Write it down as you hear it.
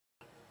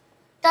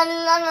Hey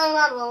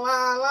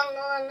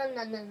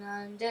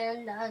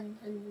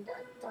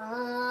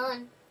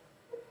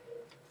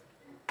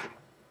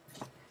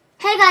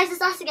guys,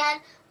 it's us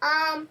again.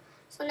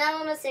 So now I'm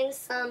gonna sing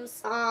some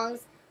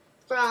songs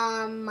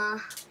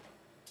from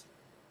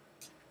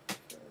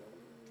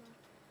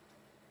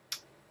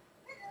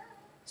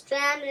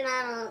Stranded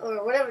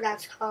or whatever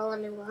that's called.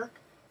 Let me look.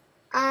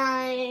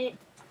 I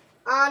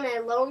on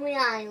a lonely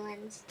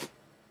island.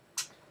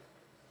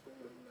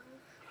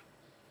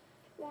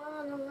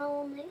 On a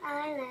lonely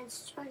island,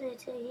 started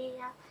to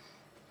hear.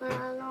 On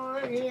a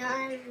lonely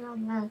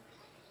island, I'm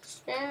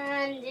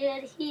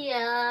stranded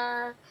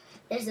here.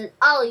 This is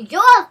all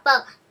your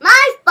fault,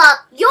 my fault,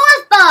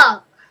 your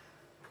fault.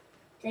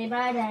 Day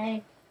by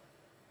day.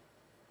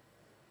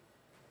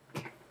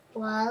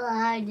 Well,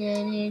 I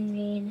didn't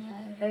mean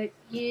to hurt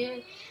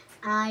you.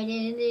 I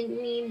didn't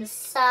mean to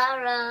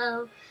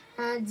sorrow.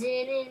 I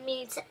didn't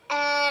mean to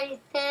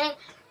anything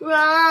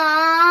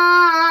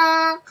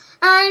wrong.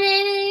 I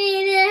didn't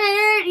mean to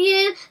hurt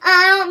you.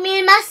 I don't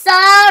mean my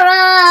sorrow.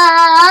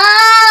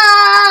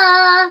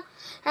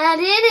 I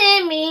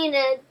didn't mean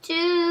to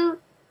do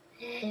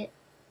it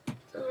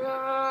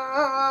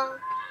wrong.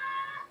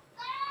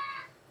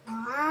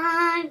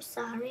 I'm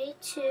sorry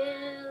too.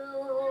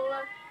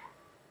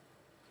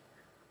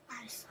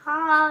 My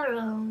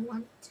sorrow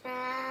went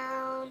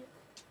down.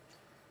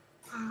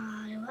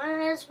 I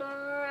was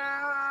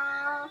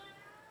wrong.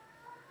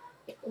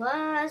 It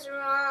was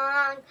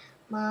wrong.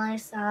 My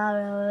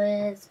sorrow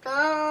is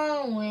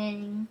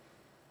going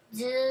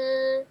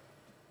down.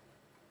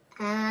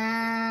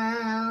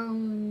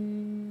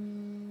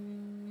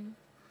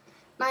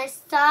 My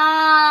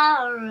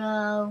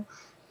sorrow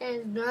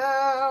is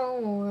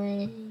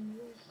going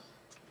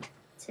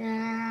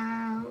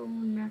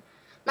down.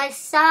 My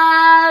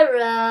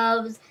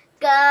sorrows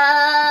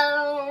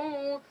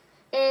going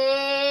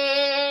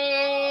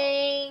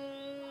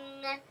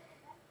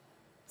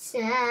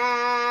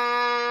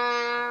down.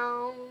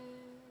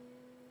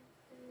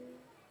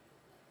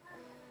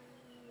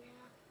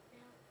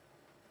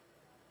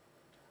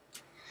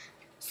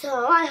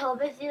 So I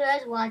hope if you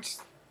guys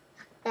watched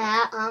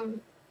that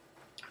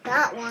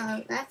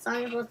that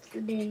song is supposed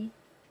to be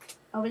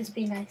always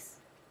be nice.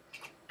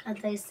 'Cause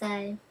they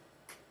say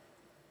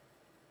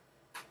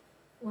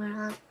we're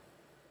on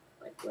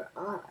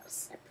our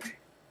separate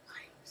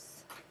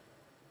lives.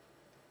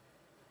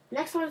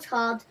 Next one's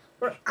called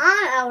We're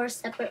on Our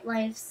Separate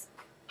Lives.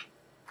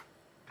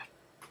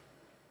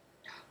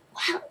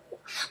 Wow.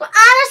 We're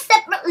on a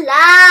separate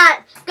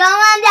life.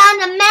 Going down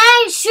the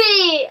main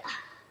street.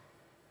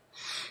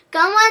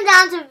 Going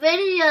down to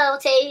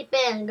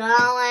videotaping.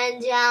 Going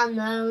down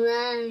the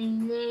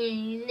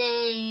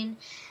lane.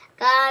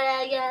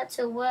 Gotta get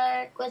to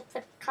work with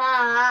the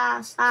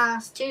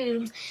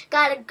costumes.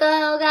 Gotta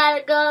go,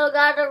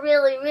 gotta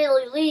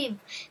really leave.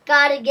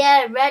 Gotta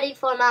get ready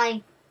for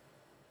my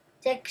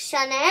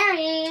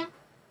dictionary.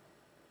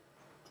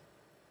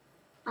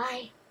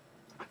 Bye.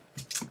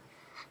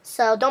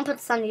 So don't put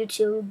this on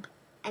YouTube.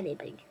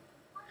 Anything.